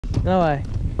No way.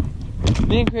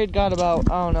 Me and Creed got about,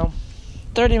 I don't know,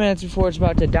 30 minutes before it's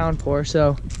about to downpour,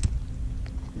 so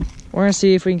we're gonna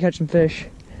see if we can catch some fish.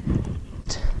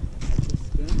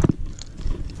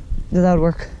 That would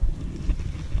work.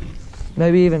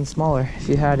 Maybe even smaller if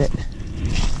you had it.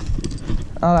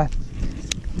 Okay.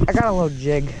 I got a little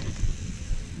jig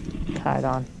tied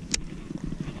on.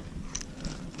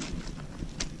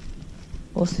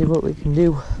 We'll see what we can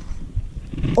do.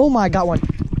 Oh my, got one.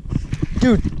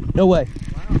 Dude, no way.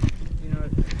 Wow. You know,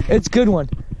 it's a good one.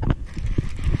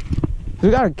 We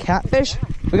got a catfish?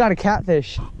 We got a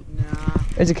catfish. Nah.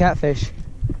 It's a catfish.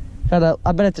 I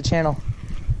bet it's a channel.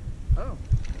 Oh.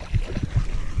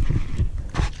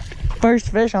 First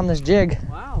fish on this jig.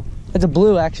 Wow. It's a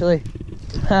blue, actually.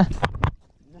 Nice.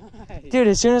 Dude,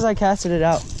 as soon as I casted it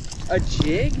out. A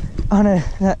jig? On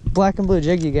that black and blue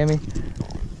jig you gave me.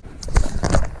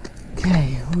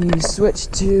 Okay, we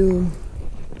switched to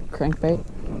crankbait.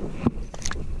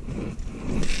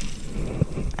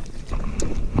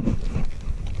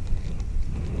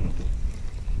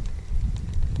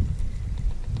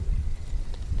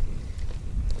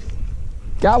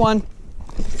 Got one.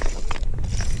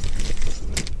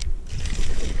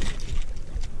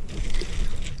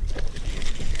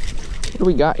 What do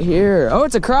we got here? Oh,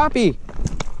 it's a crappie.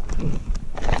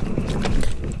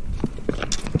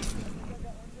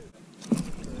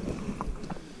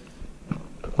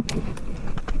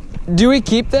 Do we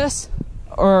keep this?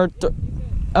 Or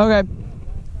okay.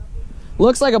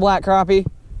 Looks like a black crappie.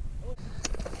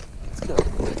 Let's go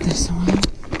put this one.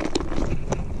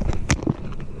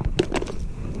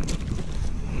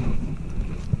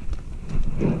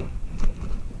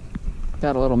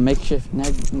 Got a little makeshift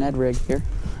Ned rig here.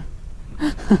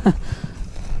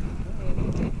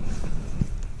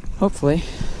 Hopefully.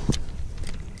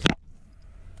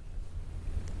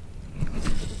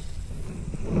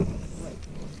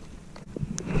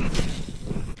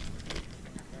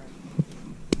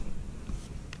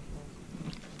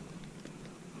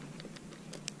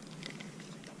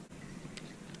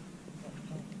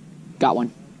 Got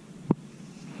one.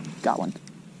 Got one.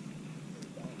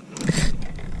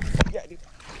 Yeah, dude.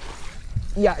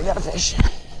 Yeah, I got a fish.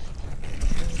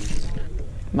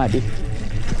 Might be.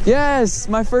 Yes,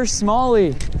 my first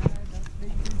smallie.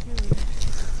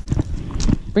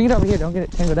 Bring it over here. Don't get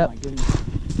it tangled up. Oh my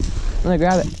goodness. Let me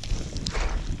grab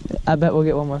it. I bet we'll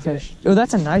get one more fish. Oh,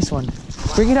 that's a nice one.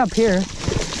 Bring it up here.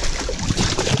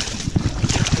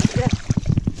 Yes.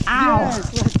 Ow.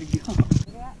 Yes, let's go.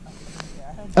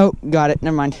 Oh, got it.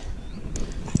 Never mind.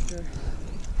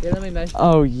 Yeah, let me measure.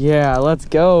 Oh, yeah. Let's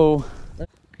go.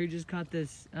 Creed just caught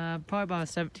this, probably about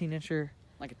a 17-incher.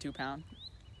 Like a 2 pound?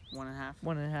 1.5?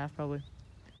 1.5, probably.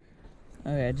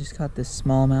 Okay, I just caught this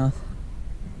smallmouth.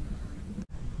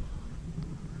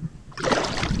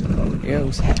 Here it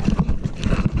goes.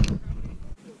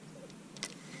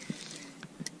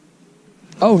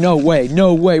 Oh, no way.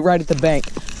 No way. Right at the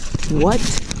bank. What?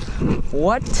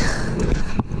 What?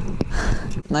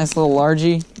 Nice little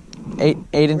largie.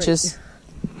 8 inches.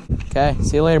 Okay,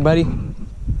 see you later, buddy. That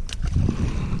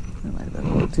might have been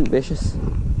a little too vicious.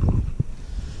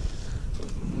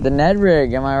 The Ned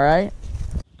rig, am I right?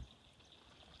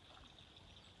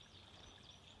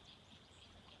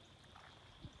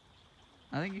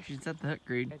 I think you should set the hook,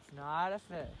 Creed. It's not a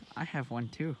fish. I have one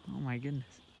too. Oh my goodness.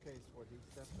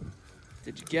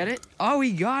 Did you get it? Oh,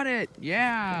 he got it.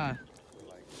 Yeah.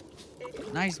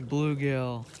 Nice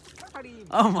bluegill.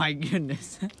 Oh my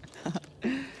goodness.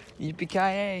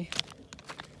 Yippee-ki-yay.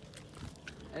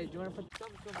 Hey, do you want to put the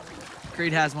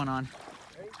Creed has one on.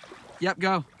 Ready? Yep,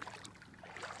 go.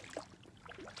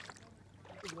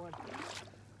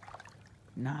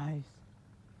 Nice.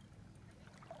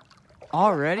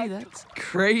 Already? That's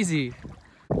crazy.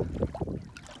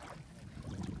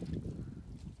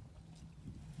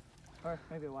 Or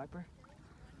maybe a wiper.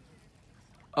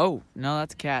 Oh, no,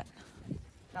 that's a cat.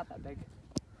 Not that big.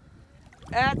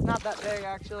 It's not that big,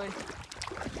 actually.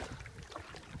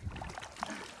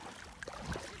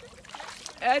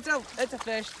 It's a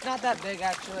fish. Not that big,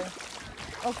 actually.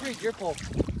 Oh, Creed, your pole.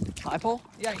 My pole?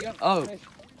 Yeah, you have Oh. fish.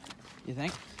 You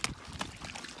think?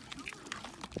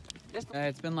 Just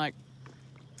It's been like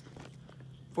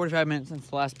 45 minutes since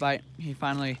the last bite. He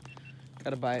finally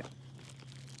got a bite.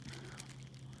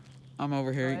 I'm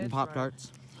over here Try eating it,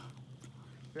 Pop-Tarts.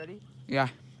 ready? Yeah.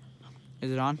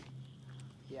 Is it on?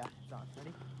 Yeah, it's on.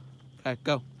 Ready? Okay,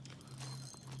 go.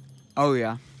 Oh,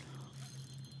 yeah.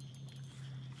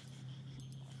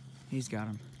 He's got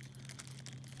him.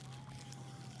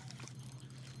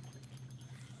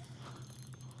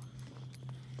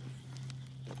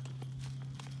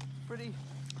 Pretty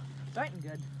tight and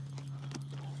good.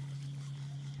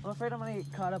 I'm afraid I'm gonna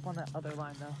get caught up on that other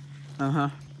line though. Uh-huh.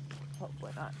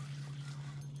 Hopefully not.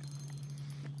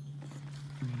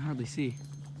 I can hardly see.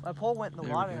 My pole went in the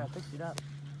There we water go. and I picked it up.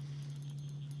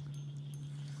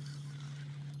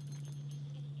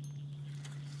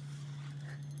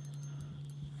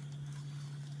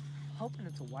 Hoping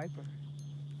it's a wiper.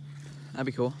 That'd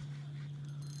be cool.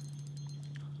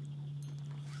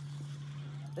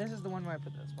 This is the one where I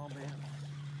put the small bait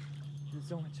in. It's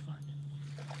so much fun.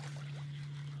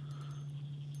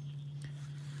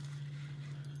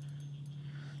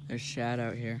 There's shad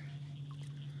out here.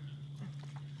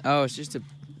 Oh, it's just a...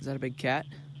 Is that a big cat?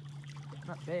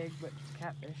 Not big, but it's a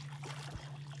catfish.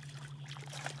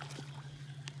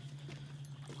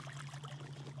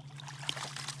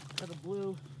 Got a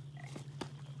blue.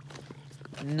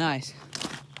 Nice.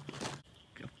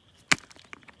 Go.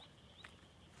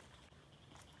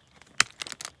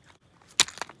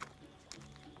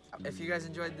 If you guys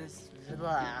enjoyed this,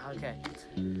 okay.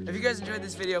 If you guys enjoyed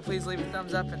this video, please leave a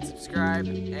thumbs up and subscribe.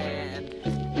 And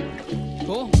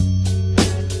Cool.